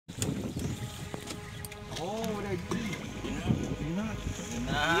Oh, lagi. Enak.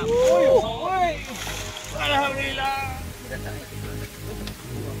 Oi. Alhamdulillah.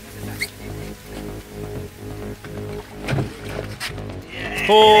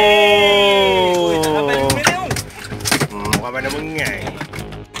 Orang mana mengai.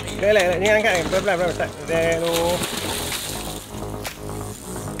 Dah, ni angkat ni. Pelan-pelan start. Dah tu.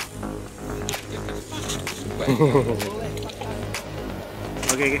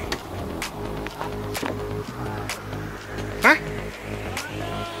 Okey. Hah?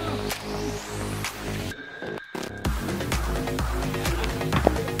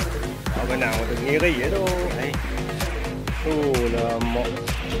 Apa nak tu ngiri je tu. Tu lama.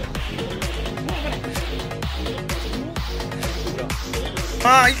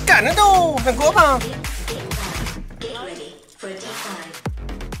 Ikan tu. Tengok apa?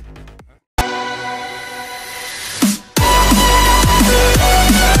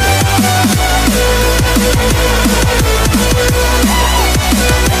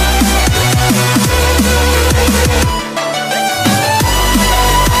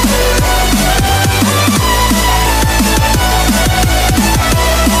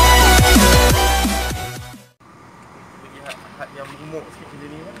 Yang berumur sikit macam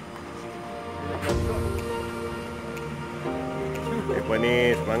ni kan. Mereka ni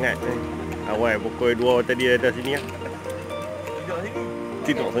semangat ni. Awal pukul 2 tadi ada sini lah. Duduk sini.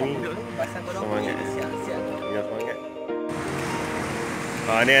 Tidur sini. Pasal korang Semangat. siap-siap. Ya, semangat.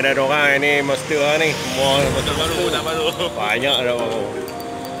 Ni ada orang ni master lah ni. Semua Betul baru, dah baru. banyak dah baru.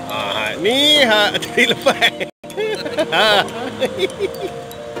 Ni tadi lepas.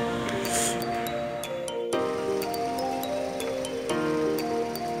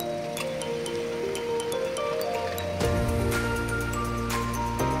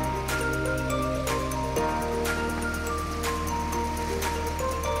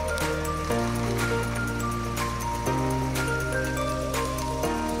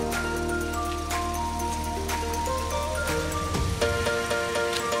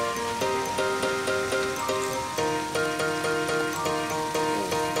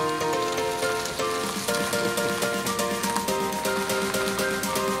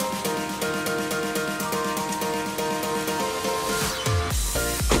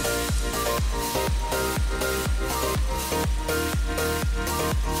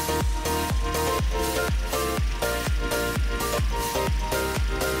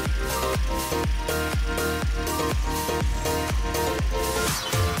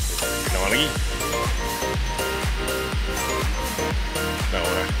 Lagi. Tahu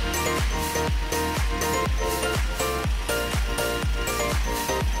lah.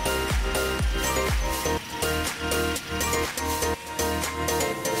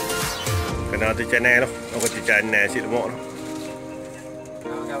 Kena tu channel tu. Aku tu channel nasi lemak tu.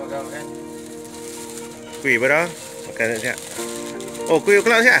 Makan. Kuih pada. Makan siap. Oh, kuih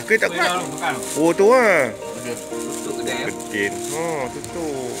kelak siap. Kuih tak kelak. Makan. Oh, tu lah. Tutup kedai. Kedin. Oh,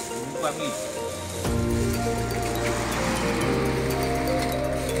 tutup. Buat ni.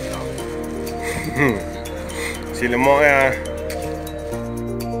 Si lemak ya.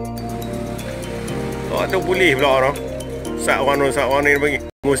 Tak tu boleh pula tu. Sak orang ni bagi.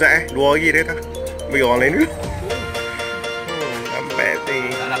 Ngusak 2 hari dia tak. Bagi orang lain dulu. Sampai tu.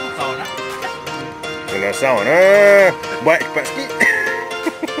 Tak nak sound lah. Kena sound lah. Buat cepat sikit.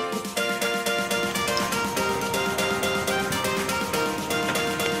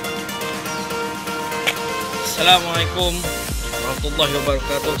 Assalamualaikum warahmatullahi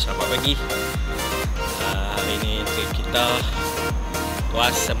wabarakatuh. Selamat pagi. Hari ini trip kita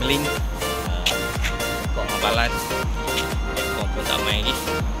Tuas Selatan, Tekong Abg Lan.Tekong pun tak main lagi.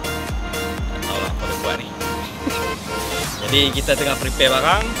 Tak tahulah apa dia buat ni. Jadi kita tengah prepare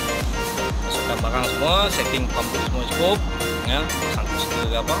barang, masukkan barang semua, setting pump semua cukup ya, sangkut setir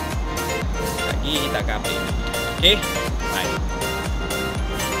ke apa. Lagi kita akan update. Okey, bye.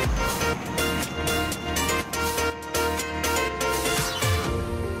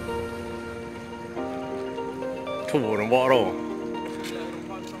 Tu nampak tu.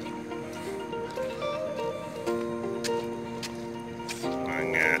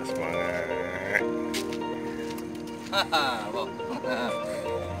 Semangat.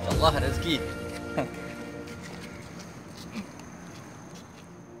 InsyaAllah rezeki.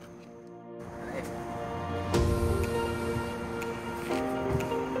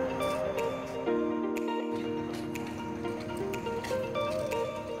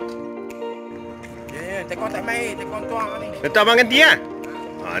 Tekong tak main, tekong tuang ni. Letak abang ganti lah.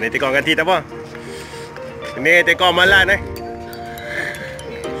 Ni tekong ganti tak apa. Ni tekong malan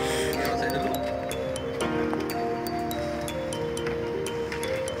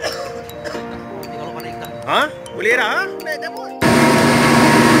Kalau pada ikan. Ha? Boleh dah ha? Naik jambut.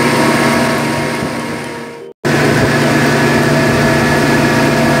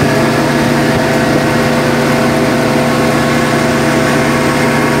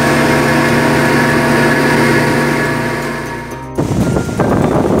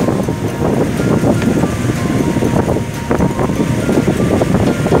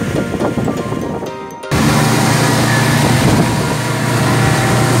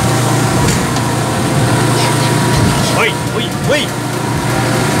 Woi.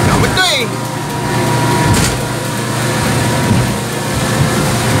 Dah betul.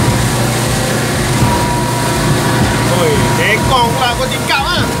 Oi, tekong pula kau tingkap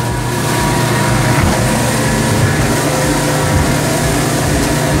ah.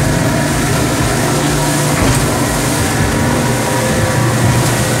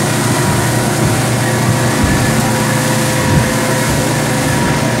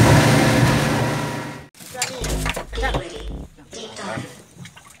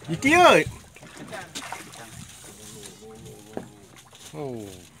 Idiot. Oh.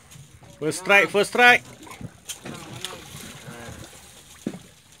 First strike. First strike.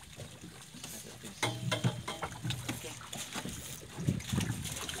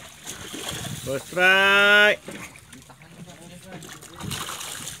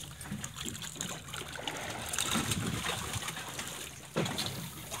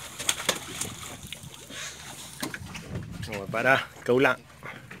 Oh, pada kau ulang.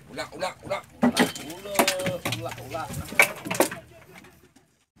 Ulang.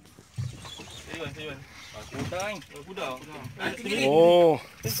 Oh.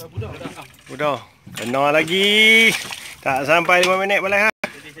 Udah. Kena lagi. Tak sampai 5 minit boleh ha.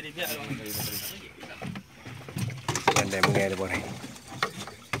 Pandai mengai dia boleh.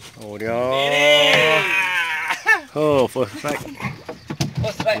 Oh dia. Oh, first strike.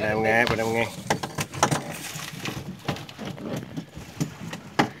 Pandai mengai.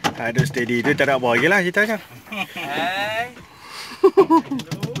 Aduh steady tu tak ada apa lagi lah ceritanya.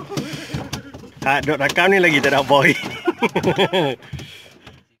 Tak duk rakam ni lagi tak ada apa lagi.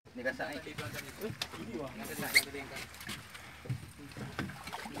 Ni gasak ni.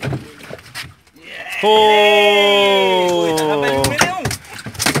 Oh.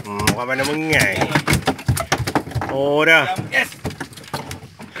 Kau mana mengai. Oh dah. Yes.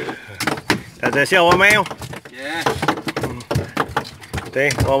 Tak ada siapa main tu. Yeah.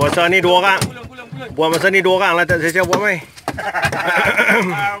 Buat masa ni 2 orang. Buat masa ni 2 orang lah tak siapa buat main.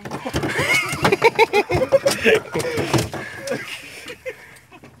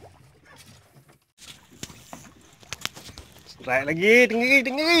 Strike lagi,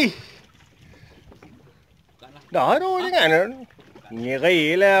 tenggiri. Dah tu jangan.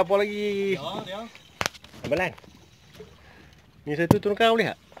 Ngeri lah apa lagi. Abalan. Ni satu turun kau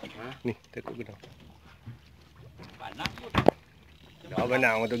boleh tak? Ni takut kena. Dah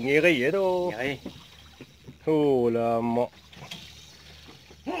benang tu ngeri je tu. Ngeri. Oh lama.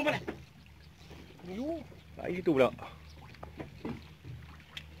 Yo, lagi tu pula.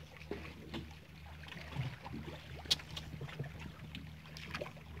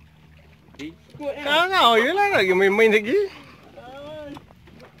 Kau yelah lagi main-main lagi.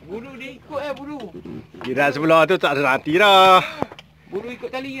 Bulu dia ikut bulu. Kira sebelah tu tak ada hati dah. Bulu ikut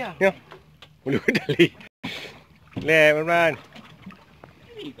tali lah. Ya. Bulu tali. Lep pelan-pelan.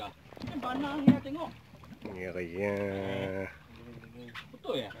 Ni kah? Panah ni tengok. Ngeri ya.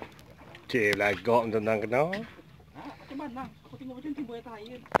 Betul ya? Cik belagak tentang kena. Ha, macam mana? Aku tengok macam timbul air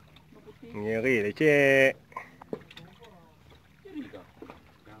air. Ngeri lah cik. Jadi kah?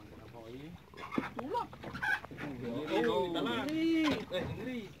 Yang nampak air. Itulah.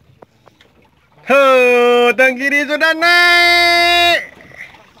 Tenggiri. Tenggiri sudah naik.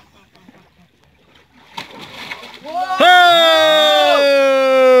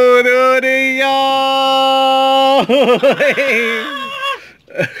 Tu dia.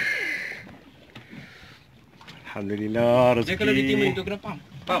 Alhamdulillah rezeki. Dia kalau ditimbul itu kena pam.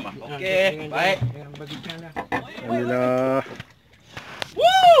 Pam ah? Okey, baik. Bagi ikan dah. Alhamdulillah.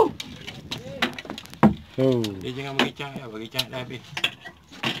 Woo! Dia jangan bagi cah ya, bagi cah dah habis.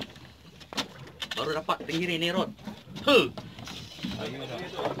 Baru dapat tenggiri ni Rod.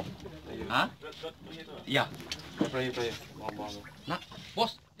 Ha? Ya. Playa. Nak,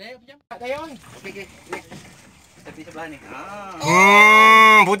 bos. Saya pinjam. Tak saya ni. Okey. Tepi sebelah ni.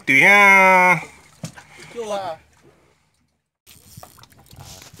 Putih ya. Cuba.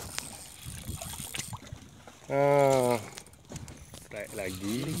 Strike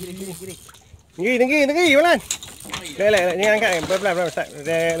lagi. Kiri. Tenggiri pelan. Lek ni angkat pelan start.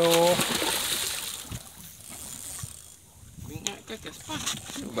 Lek lu. Ingat ke pas.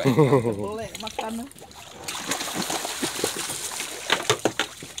 Boleh makan tu.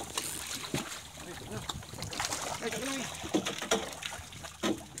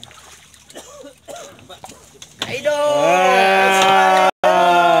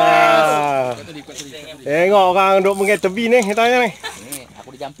 Tengok orang duk mengai tebi ni, tanya ni. Ni, aku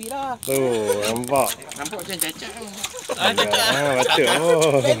dijampi dah. Oh, nampak. Nampak macam cacat tu. Betul.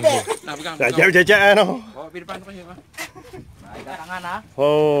 Oh. Nah, pegang. Cacat tu. Bawa pergi depan tu je. Nah, ikat tangan ah.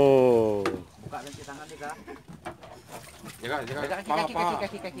 Oh. Buka lenci tangan ni kak. Jaga.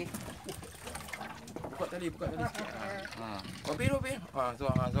 Kaki. Buka tali. Bawa pergi.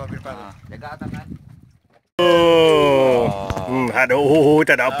 Suar pergi depan tu. Jaga tangan. Oh. Aduh,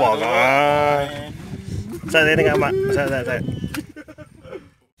 tak ada apa kan. Saya dengan mak. Saya.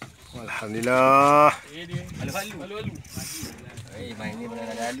 Alhamdulillah. Halu. Main ni benar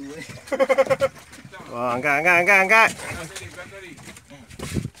ada halu ni. Wah, angkat.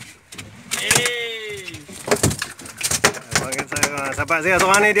 Sahabat saya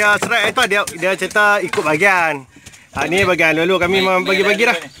seorang ni dia strike itu dia cerita ikut bahagian. Ni bahagian lalu kami bagi-bagi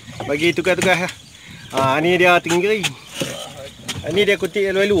dah. Bagi tugas-tugas. Ni dia tenggiri. Ni dia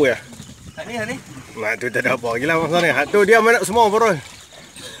kutik lalu ya. Ni. Mak tu tak ada apa lagi lah masa ni. Tu dia mana semua perul.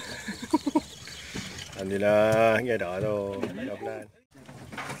 Alhamdulillah, ya dah tu. Dah pelan.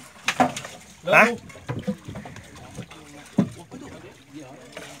 Ha?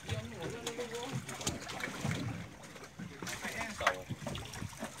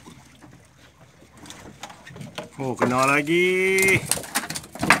 Oh, kena lagi.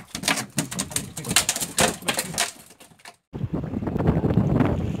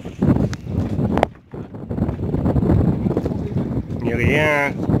 Nyeri ya.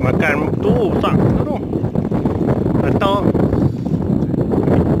 Makan tu tak tu. Atau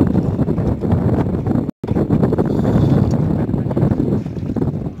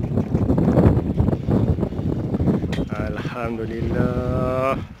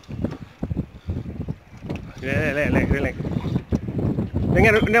Alhamdulillah. Relax.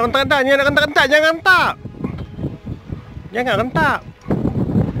 Jangan rentak-rentak, jangan rentak. Jangan rentak.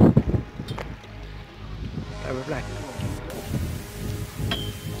 Pelan.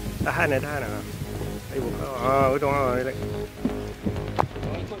 Tahan. Ayo. Betul. Relax.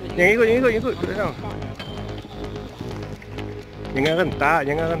 Jangan ikut. Jangan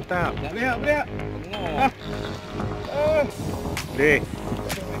rentak. Biar. Dek.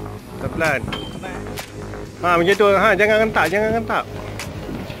 Pelan. Macam tu. Jangan rentak.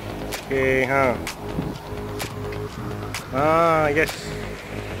 Okey, yes.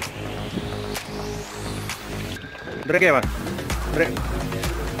 Break ya, Bang? Break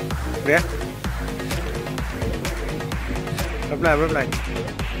ya? Pelan. Okay.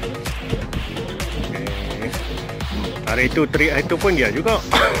 Hari itu trik itu pun dia juga.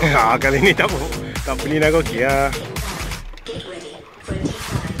 Kali ni tak beli nagoki ya.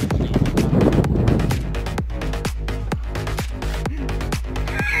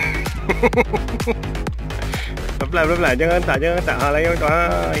 Pelan. Jangan tak. Layan tu.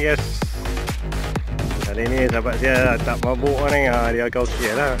 Yes. Kali ni sahabat saya tak mabuk ni. Dia agak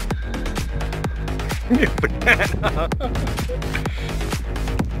okey lah. Dia penat lah.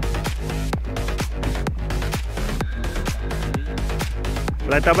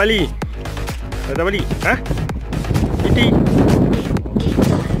 Pelatah Bali. Ha? Titi.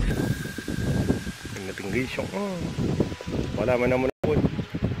 Kena tenggiri syok. Walau mana-mana pun.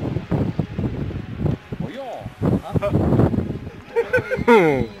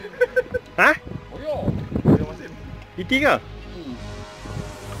 Ha? Titi ke?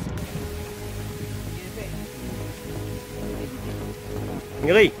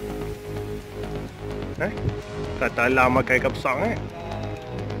 Ngeri. Tak talah makan ikan besar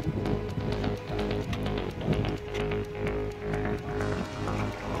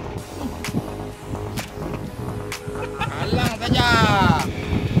Alang saja.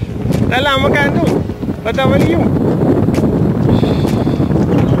 Dalam makan tu. Patah balik tu.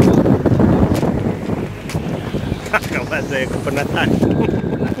 Kawan saya kepenatan.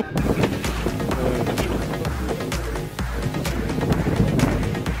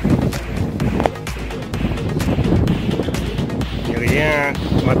 Nyerinya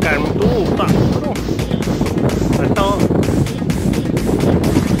makan tu tak tu. Atau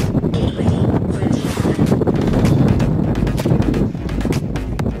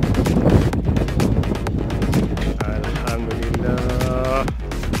Alhamdulillah.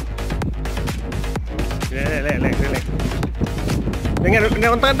 Relax. Jangan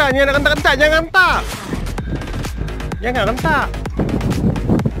rentak. Jangan rentak.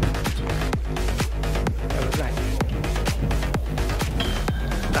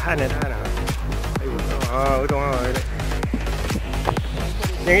 Tahan. Ayo. Betul.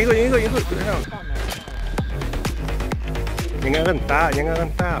 Jangan ikut. Jangan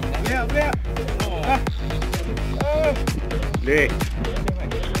rentak. Biar. Dek.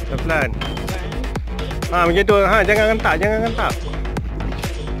 Pelan. Ha, macam tu. Ha, jangan rentak, jangan rentak.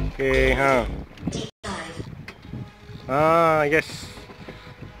 Okey, ha. Ha, yes.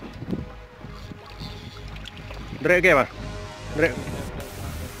 Drag okey bang? Drag.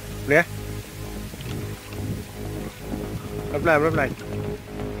 Boleh ya? Pelan-pelan.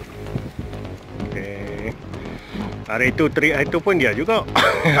 Okey. Hari itu trik itu pun dia juga.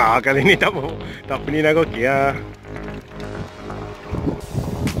 Ha, kali ni tak pening aku okey ah.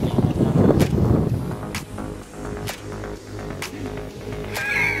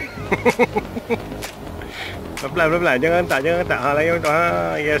 Pelan-pelan, jangan tak. Ha, layan tu.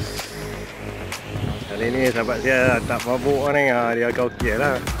 Ha, yes. Kali ni sahabat saya tak mabuk ni. Ha, dia agak okey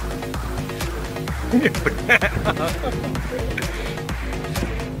lah.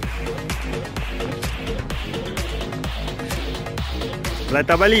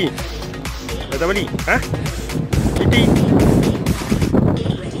 Belata Bali. Ha? Titi.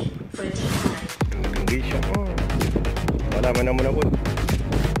 Tenggiri syok. Mana pun.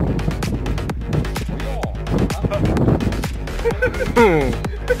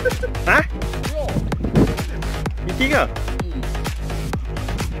 Ha? Titi ke?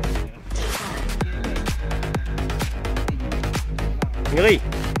 Ngeri.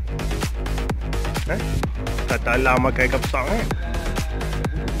 Ha? Tak lah makan ikan besar eh.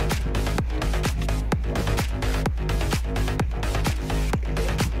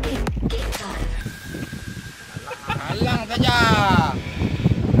 Halang saja.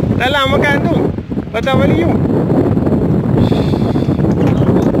 Dalam makan tu. Patah Bali tu.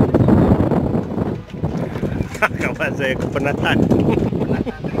 Kawan saya kepenatan.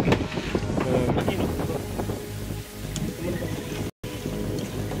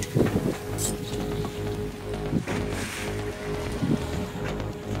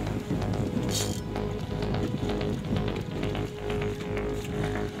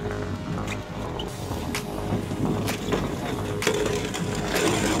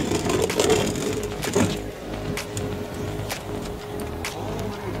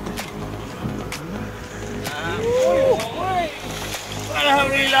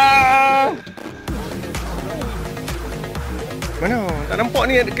 Alhamdulillah. Mana? Tak nampak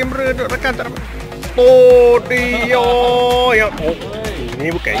ni ada kamera duk rekam tak nampak. Oh dia. Ya. Oh. Ni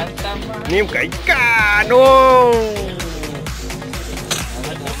bukan ikan. Oh.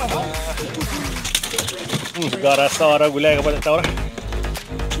 Segar rasa orang gulai kau tak tahu lah.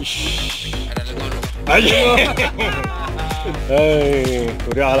 Ada lengan. Hei,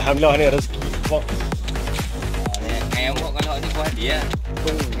 sudah alhamdulillah ni rezeki. Pak. Ayam buat kalau ni buat dia.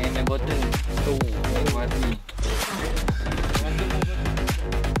 Ayam botol. Tu. Buat ni.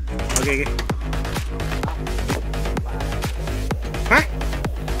 Okey. Hah?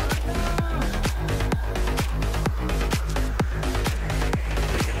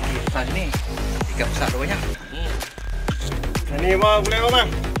 Besar ni. Ikan besar tu banyak. Ini bang, gulai bang.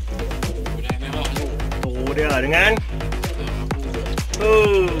 Gulai memang tu. Tu dia dengan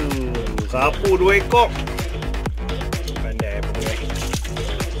sapu 2 ekor. Pandai penguai.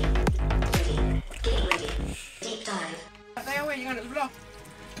 Tak sayang weh, jangan nak sebelah.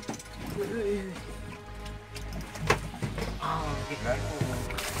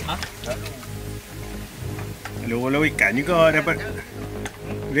 Lalu ikan juga dapat.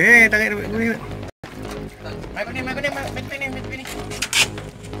 Boleh tarik boleh. Mai ni.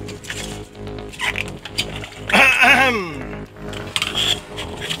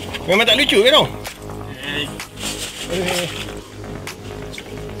 Memang tak lucu ke tu?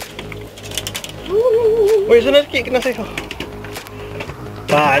 Oi, sana sikit kena saya.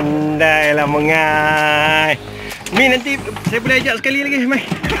 Pandailah mengai. Mi nanti saya boleh ajak sekali lagi mai.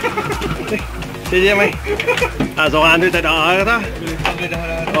 Saya mai. Ah, seorang tu tak ada kata.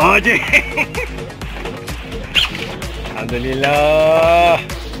 Oh, je. Alhamdulillah.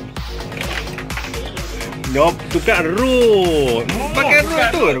 Nyop tukar root. Pakai root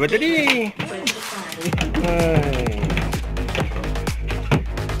tu dapat tadi.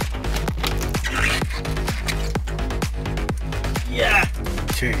 Ya.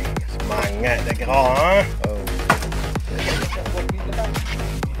 Cuy, semangat dah kira ah. Oh.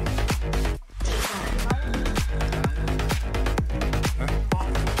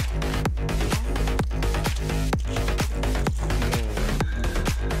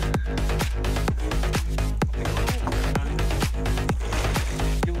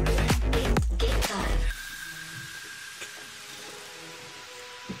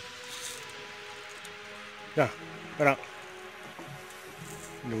 Dah, sekarang.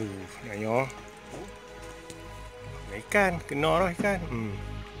 Naknya. Ikan, kena lah ikan.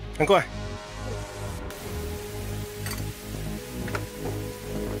 Angkut lah.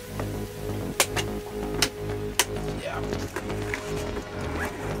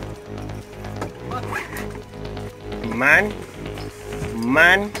 Man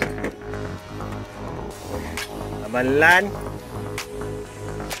Abang Lan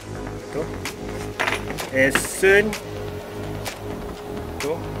tu Esun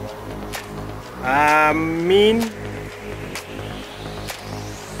tu Amin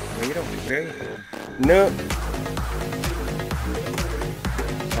lagi dong Ne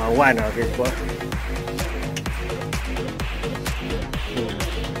Wan lah okey semua.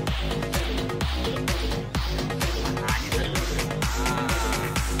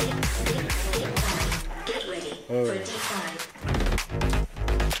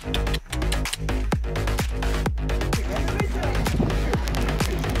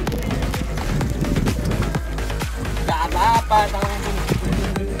 Tak apa-apa tangan sini.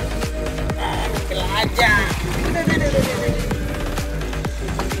 Kelajak.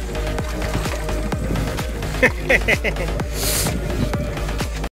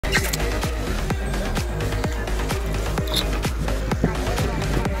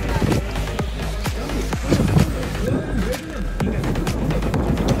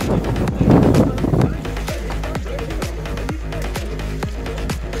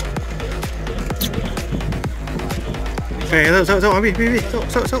 Sok habis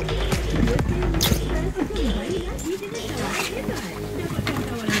sok.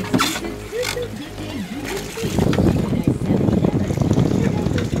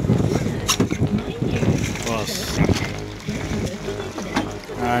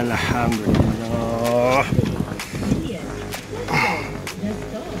 Alhamdulillah.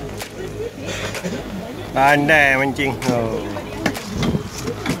 Pandai mancing.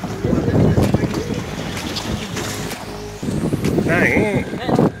 Naik.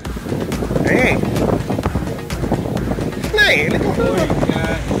 Naik lagi.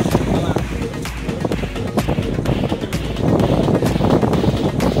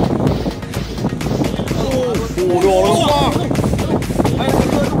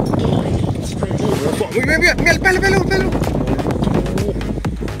 Biar lepas.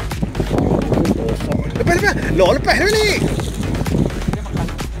 Lepas ni.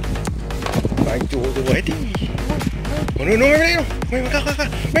 Pancuk tu hati. No, main.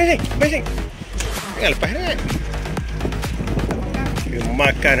 Jangan lepas ni. Dia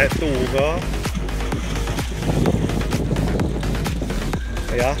makan kat tu ke?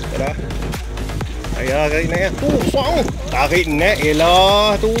 Ayah, tak dah. Ayah tarik naik. Tu, soang. Tarik naik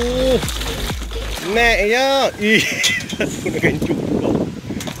yelah tu. Naik je. Ih, aku nak gancuk pula.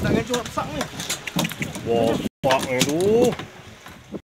 Nak gancuk besar ni. Wah, fuck ni tu.